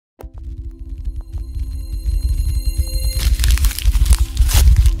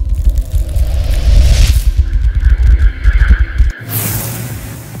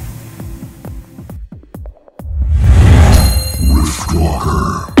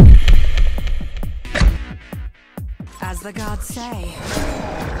As the gods say,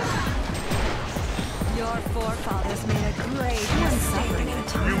 your forefathers made a great mistake at a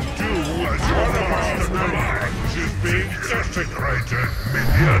time. You do as one of us commands is being desecrated,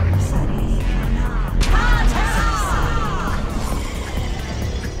 minions.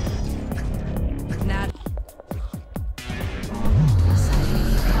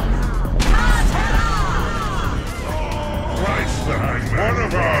 One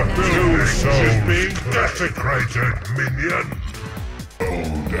of our buildings is being desecrated, minion.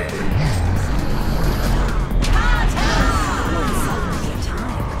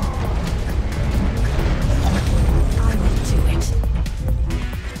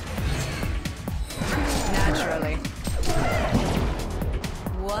 Naturally.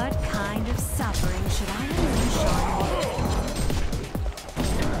 What kind of suffering should I unleash on you?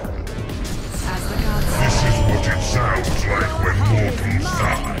 As the gods say, This is what it sounds like when mortals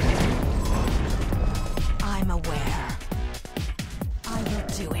die. I'm aware. I will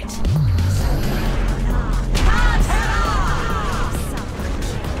do it.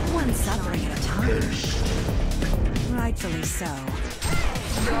 One suffering at a time. Rightfully so.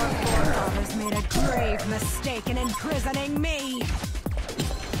 Your forefathers made a grave mistake in imprisoning me.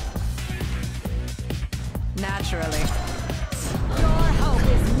 Naturally. Your hope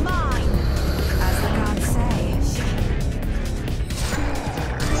is mine, as the gods say.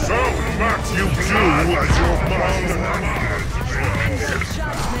 So much you do as your master. The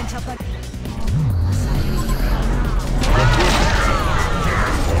judgment of the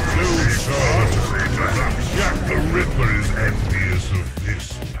Blue sword. Jack the Ripper is envious of this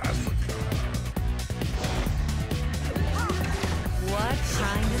Africa. What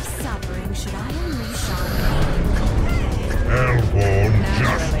kind of suffering should I unleash on Hellborn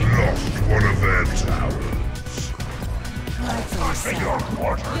just lost one of their towers. you? Your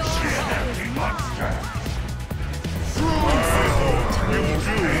quarters see an empty monster. You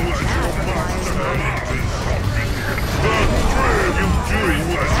do as your master commands. You do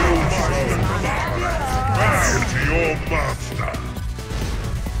as your master commands. Bow to your master.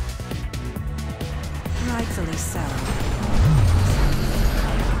 Rightfully so.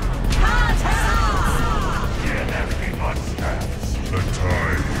 An empty monster. The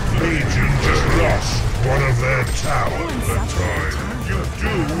time. Legion just lost one of their towers. The time. You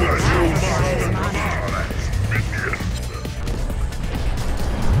do as your master commands, minion.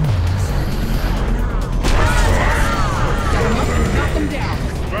 Knock them down.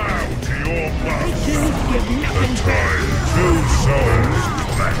 Bow to your master. The time. Two souls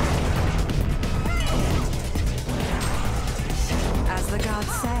left. As the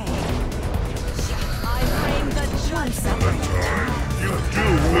gods say, I bring the judgment. You do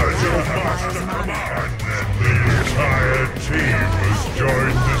as your master commands. The entire team has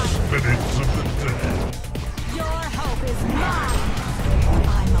joined the spirits of the dead. Your hope is mine.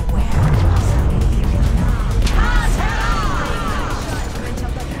 I'm aware. Judgment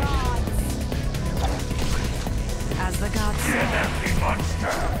of the gods. As the gods say, Empty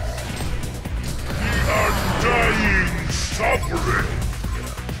monster. Undying suffering.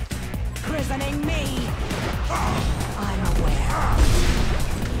 prisoning me. I'm aware.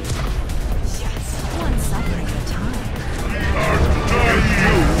 One suffering at a time. Undying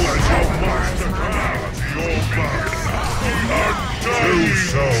you as your master commands. Your master. Undying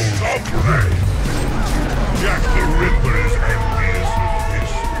suffering. Jack the Ripper is envious of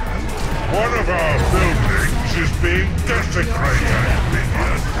this. One of our buildings is being desecrated,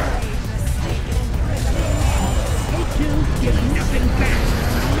 minion. They two give nothing back.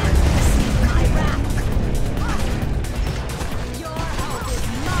 My wrath. Your hope is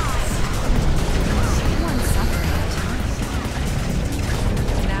mine. One suffering at a time.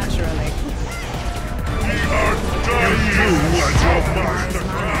 Naturally. Undying you as your master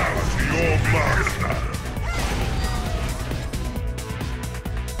commands. Your master.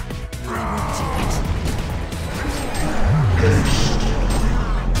 I will do it.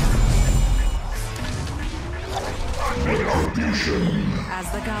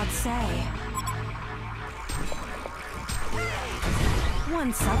 As the gods say,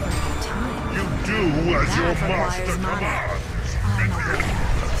 one suffering at a time. You do as your That master requires money. commands. I'm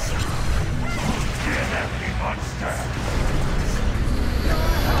aware. An empty monster.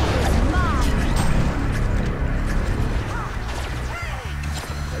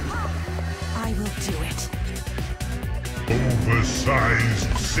 I will do it.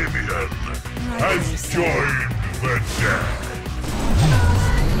 Oversized Simeon has joined the dead.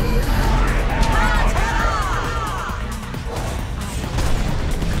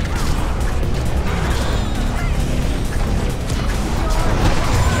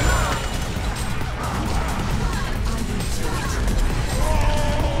 I will do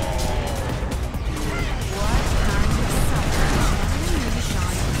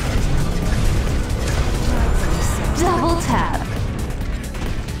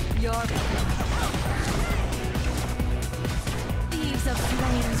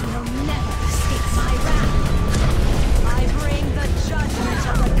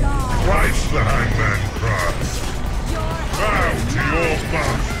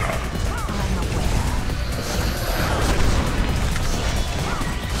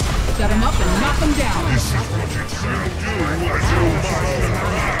One down. This is what it shall do as your master.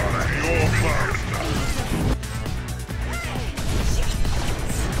 Your master.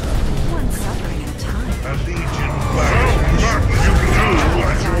 One suffering at a time. A legion back. You do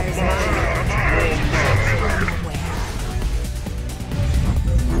as your master. Your master.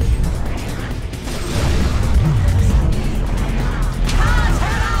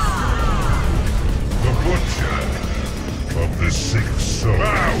 The butcher of the sick soul.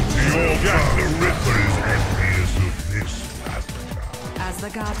 Bow to your God. The Ripper is envious of this master. As the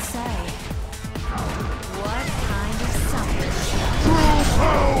gods say, what kind of suffering? True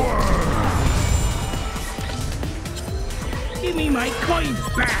power! Give me my coins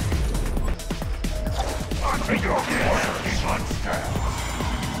back. Unto your monster!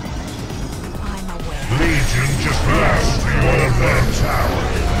 I'm aware. Legion just lost one of their towers.